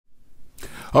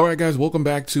All right, guys, welcome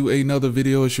back to another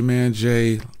video. It's your man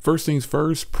Jay. First things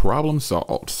first, problem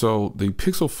solved. So the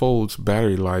Pixel Fold's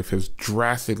battery life has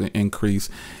drastically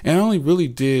increased, and I only really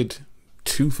did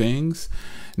two things.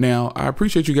 Now, I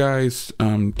appreciate you guys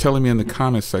telling me in the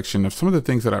comment section of some of the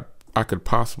things that I could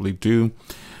possibly do.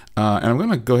 And I'm going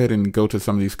to go ahead and go to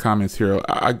some of these comments here.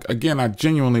 Again, I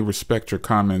genuinely respect your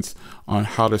comments on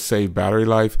how to save battery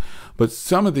life, but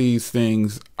some of these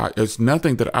things, it's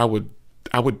nothing that I would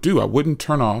do. I wouldn't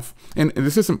turn off, and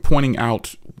this isn't pointing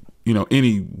out,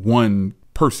 any one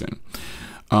person,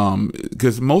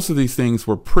 because most of these things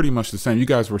were pretty much the same. You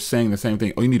guys were saying the same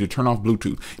thing. Oh, you need to turn off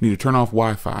Bluetooth. You need to turn off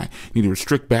Wi-Fi. You need to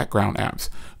restrict background apps.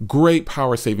 Great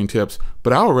power saving tips,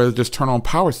 but I would rather just turn on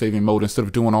power saving mode instead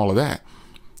of doing all of that.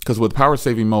 Because with power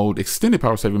saving mode, extended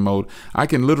power saving mode, I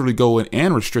can literally go in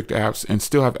and restrict apps and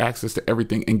still have access to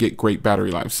everything and get great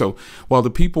battery life. So while the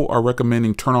people are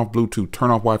recommending turn off Bluetooth, turn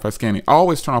off Wi-Fi scanning, I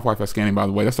always turn off Wi-Fi scanning, by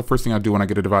the way. That's the first thing I do when I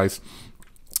get a device.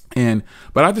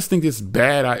 But I just think it's a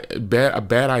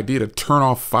bad idea to turn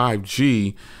off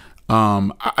 5G.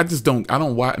 I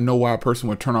don't know why a person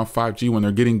would turn off 5G when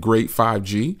they're getting great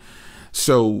 5G.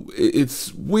 So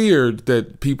it's weird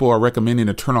that people are recommending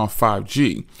to turn off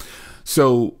 5G.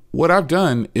 So what I've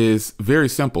done is very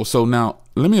simple. So now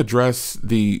let me address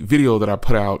the video that I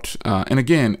put out. And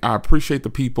again, I appreciate the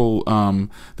people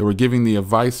that were giving the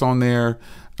advice on there.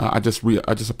 I just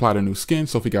applied a new skin,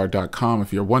 SophieGuard.com.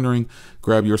 If you're wondering,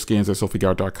 grab your skins at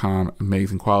SophieGuard.com.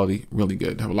 Amazing quality, really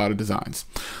good. Have a lot of designs.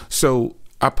 So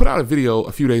I put out a video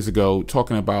a few days ago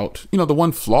talking about, the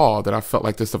one flaw that I felt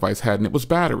like this device had, and it was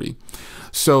battery.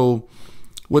 So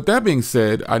with that being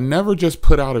said, I never just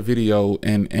put out a video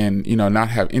and not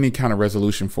have any kind of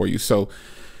resolution for you. So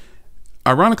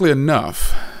ironically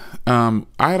enough, I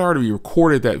had already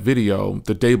recorded that video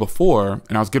the day before,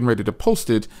 and I was getting ready to post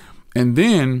it. And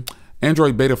then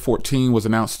Android Beta 14 was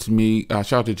announced to me.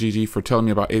 Shout out to Gigi for telling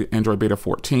me about Android Beta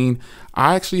 14.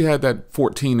 I actually had that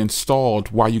 14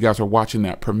 installed while you guys are watching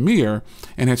that premiere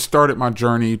and had started my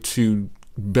journey to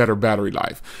better battery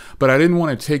life. But I didn't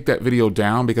want to take that video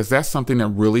down because that's something that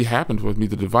really happened with me,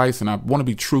 the device, and I want to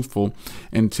be truthful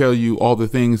and tell you all the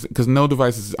things, because no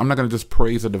devices, I'm not going to just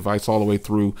praise a device all the way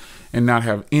through and not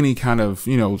have any kind of,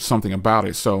 something about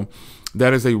it. So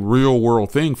that is a real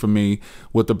world thing for me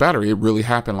with the battery. It really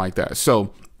happened like that.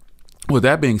 So with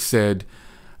that being said,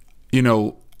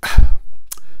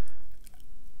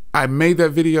 I made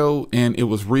that video and it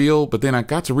was real, but then I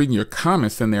got to reading your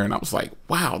comments in there and I was like,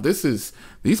 wow, these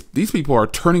people are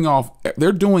turning off.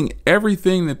 They're doing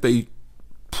everything that they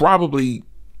probably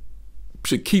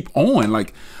should keep on.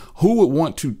 Like, who would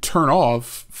want to turn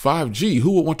off 5G?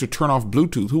 Who would want to turn off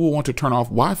Bluetooth? Who would want to turn off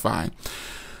Wi-Fi?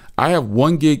 I have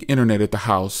 1 gig internet at the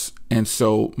house, and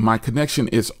so my connection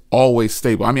is always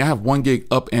stable. I mean, I have 1 gig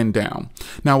up and down.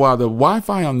 Now, while the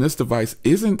Wi-Fi on this device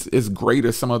isn't as great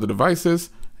as some other devices,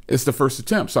 it's the first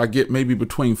attempt. So I get maybe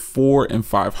between 400 and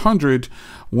 500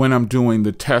 when I'm doing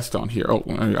the test on here. Oh,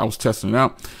 I was testing it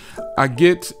out. I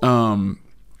get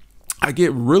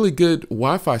really good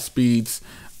Wi-Fi speeds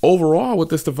overall with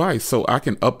this device. So I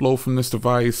can upload from this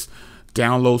device,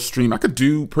 download, stream. I could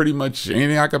do pretty much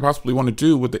anything I could possibly want to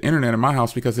do with the internet in my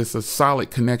house because it's a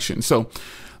solid connection. So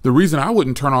the reason I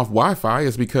wouldn't turn off Wi-Fi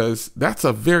is because that's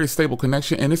a very stable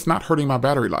connection and it's not hurting my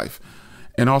battery life.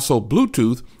 And also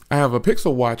Bluetooth, I have a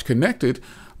Pixel Watch connected,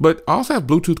 but I also have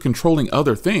Bluetooth controlling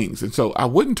other things. And so I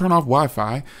wouldn't turn off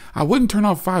Wi-Fi, I wouldn't turn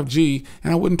off 5G,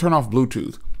 and I wouldn't turn off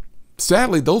Bluetooth.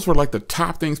 Sadly, those were like the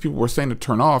top things people were saying to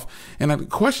turn off. And the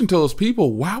question to those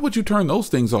people, why would you turn those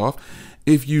things off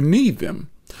if you need them?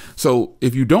 So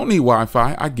if you don't need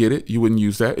Wi-Fi, I get it. You wouldn't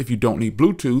use that. If you don't need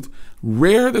Bluetooth,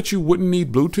 rare that you wouldn't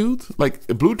need Bluetooth. Like,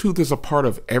 Bluetooth is a part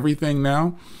of everything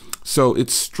now. So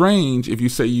it's strange if you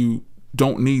say you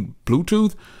don't need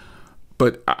Bluetooth.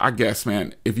 But I guess,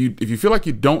 man, if you feel like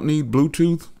you don't need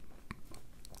Bluetooth,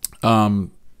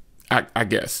 I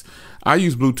guess I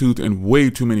use Bluetooth in way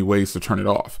too many ways to turn it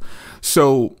off.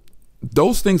 So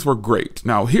those things were great.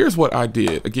 Now here's what I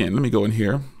did. Again, let me go in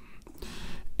here.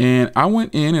 And I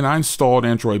went in and I installed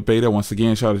Android Beta. Once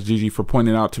again, shout out to Gigi for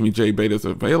pointing out to me, J Beta is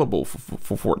available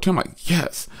for 14. I'm like,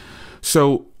 yes.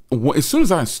 So as soon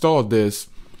as I installed this,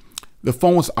 the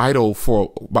phone was idle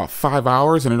for about 5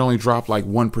 hours and it only dropped like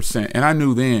 1%. And I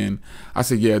knew then, I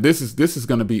said, yeah, this is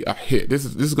going to be a hit. This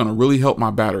is going to really help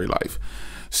my battery life.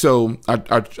 So I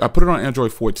put it on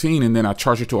Android 14 and then I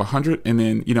charged it to 100. And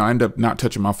then, I ended up not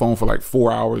touching my phone for like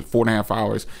 4 hours, 4.5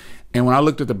 hours. And when I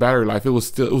looked at the battery life, it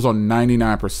was on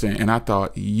 99%. And I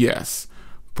thought, yes,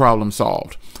 problem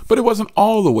solved. But it wasn't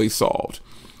all the way solved.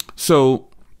 So,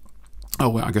 oh,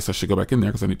 well, I guess I should go back in there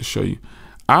because I need to show you.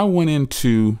 I went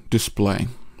into display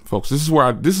folks. This is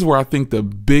where I think the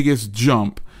biggest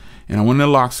jump, and I went in the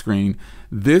lock screen.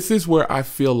 This is where I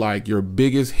feel like your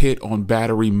biggest hit on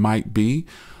battery might be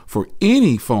for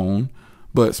any phone,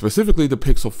 but specifically the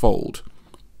Pixel Fold.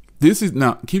 This is,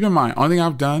 now keep in mind, only thing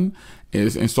I've done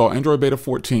is install Android Beta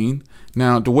 14.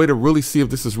 Now, the way to really see if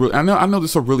this is really, I know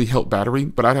this will really help battery,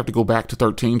 but I'd have to go back to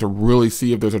 13 to really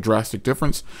see if there's a drastic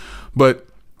difference. But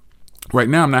right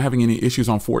now, I'm not having any issues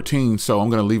on 14, so I'm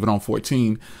going to leave it on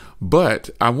 14. But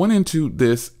I went into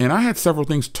this, and I had several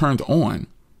things turned on.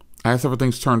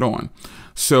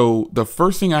 So the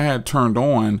first thing I had turned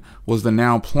on was the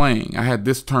now playing. I had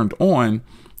this turned on.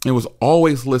 It was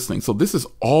always listening. So this is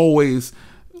always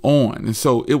on. And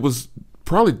so it was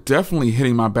probably definitely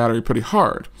hitting my battery pretty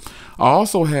hard. I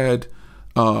also had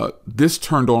this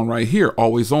turned on right here,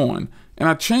 always on. And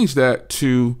I changed that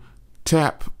to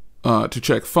tap to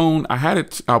check phone. I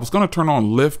was going to turn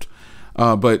on lift,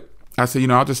 but I said,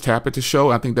 I'll just tap it to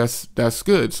show. I think that's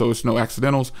good. So it's no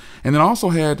accidentals. And then I also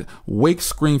had wake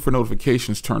screen for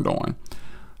notifications turned on.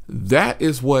 That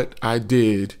is what I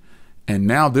did. And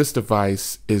now this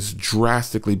device is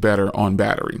drastically better on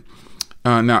battery.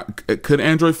 Now, could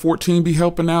Android 14 be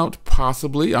helping out?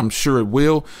 Possibly. I'm sure it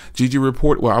will. Gigi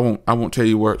report. Well, I won't tell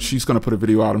you where she's going to put a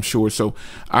video out, I'm sure. So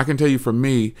I can tell you, for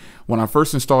me, when I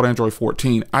first installed Android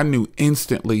 14, I knew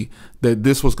instantly that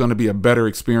this was going to be a better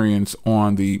experience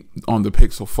on the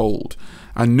Pixel Fold.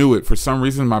 I knew it. For some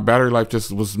reason, my battery life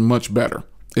just was much better.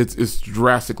 It's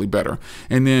drastically better.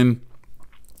 And then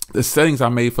the settings I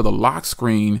made for the lock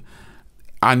screen,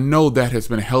 I know that has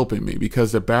been helping me,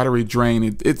 because the battery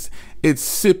drain, it's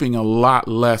sipping a lot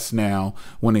less now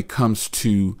when it comes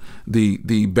to the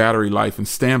battery life and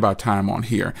standby time on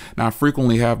here. Now, I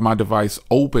frequently have my device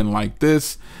open like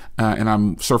this, and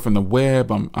I'm surfing the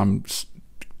web, I'm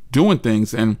doing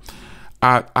things, and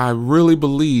I really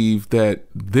believe that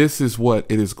this is what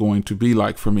it is going to be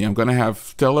like for me. I'm going to have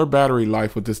stellar battery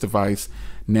life with this device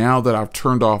now that I've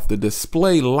turned off the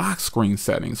display lock screen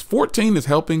settings. 14 is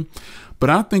helping, but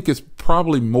I think it's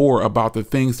probably more about the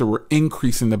things that were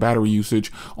increasing the battery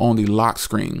usage on the lock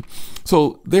screen.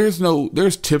 So there's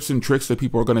tips and tricks that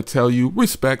people are going to tell you,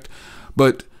 respect,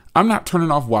 but I'm not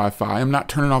turning off Wi-Fi, I'm not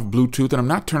turning off Bluetooth, and I'm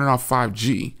not turning off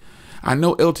 5G. I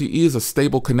know LTE is a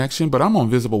stable connection, but I'm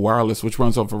on Visible Wireless, which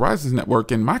runs on Verizon's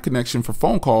network, and my connection for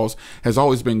phone calls has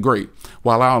always been great.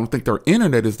 While I don't think their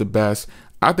internet is the best,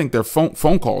 I think their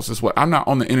phone calls is what. I'm not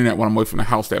on the internet when I'm away from the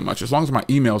house that much. As long as my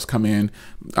emails come in,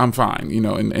 I'm fine,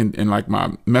 and like my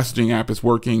messaging app is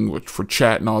working for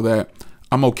chat and all that.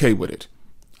 I'm okay with it.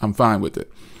 I'm fine with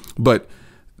it. But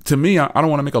to me, I don't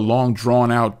want to make a long,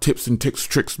 drawn out tips and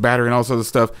tricks, battery and all this other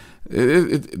stuff.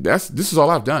 This is all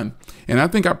I've done. And I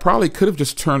think I probably could have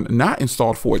just not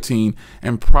installed 14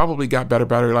 and probably got better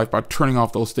battery life by turning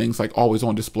off those things like always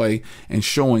on display and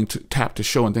showing tap to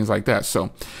show and things like that.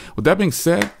 So with that being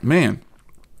said, man,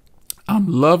 I'm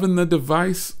loving the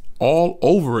device all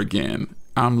over again.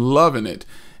 I'm loving it.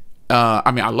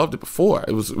 I mean, I loved it before.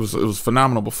 It was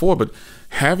phenomenal before, but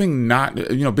having not,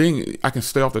 I can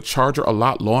stay off the charger a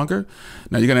lot longer.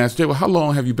 Now you're gonna ask, Jay, well, how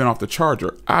long have you been off the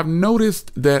charger? I've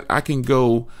noticed that I can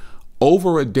go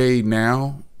over a day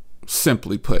now.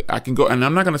 Simply put, I can go, and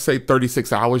I'm not gonna say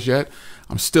 36 hours yet.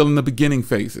 I'm still in the beginning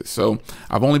phases. So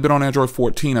I've only been on Android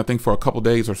 14, I think, for a couple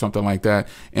days or something like that.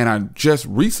 And I just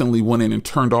recently went in and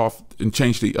turned off and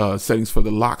changed the settings for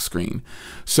the lock screen.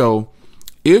 So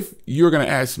if you're going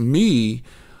to ask me,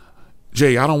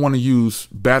 Jay, I don't want to use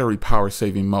battery power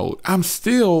saving mode, I'm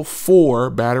still for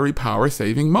battery power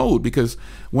saving mode, because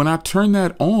when I turn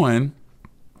that on,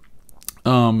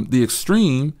 the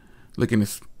extreme, look in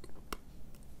this,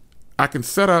 I can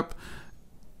set up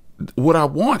what I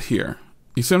want here.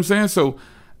 You see what I'm saying? So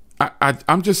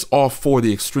I'm just all for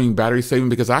the extreme battery saving,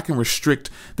 because I can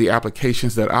restrict the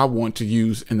applications that I want to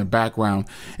use in the background.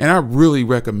 And I really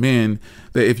recommend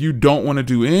that if you don't want to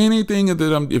do anything, if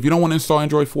you don't want to install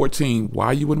Android 14,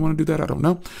 why you wouldn't want to do that, I don't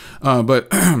know. But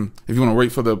if you want to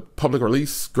wait for the public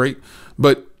release, great.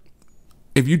 But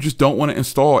if you just don't want to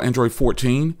install Android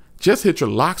 14, just hit your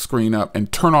lock screen up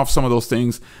and turn off some of those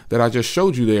things that I just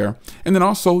showed you there. And then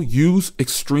also use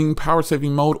extreme power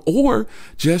saving mode, or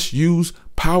just use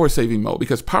power saving mode,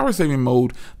 because power saving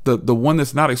mode, the one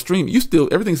that's not extreme,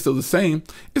 everything's still the same.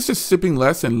 It's just sipping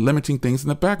less and limiting things in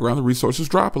the background. The resources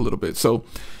drop a little bit. So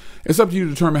it's up to you to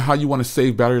determine how you want to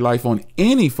save battery life on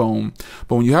any phone.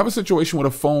 But when you have a situation with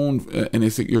a phone and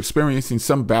you're experiencing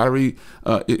some battery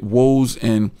woes,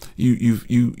 and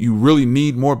you really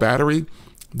need more battery,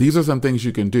 these are some things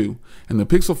you can do. And the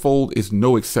Pixel Fold is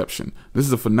no exception. This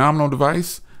is a phenomenal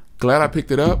device. Glad I picked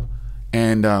it up.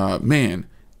 And man,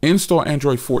 Install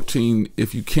Android 14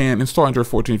 if you can. Install Android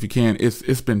 14 if you can.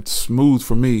 It's been smooth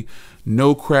for me.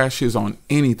 No crashes on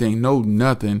anything, no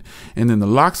nothing. And then the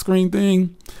lock screen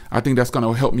thing, I think that's going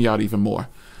to help me out even more.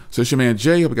 So it's your man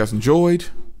Jay. Hope you guys enjoyed,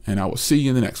 and I will see you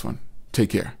in the next one. Take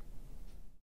care.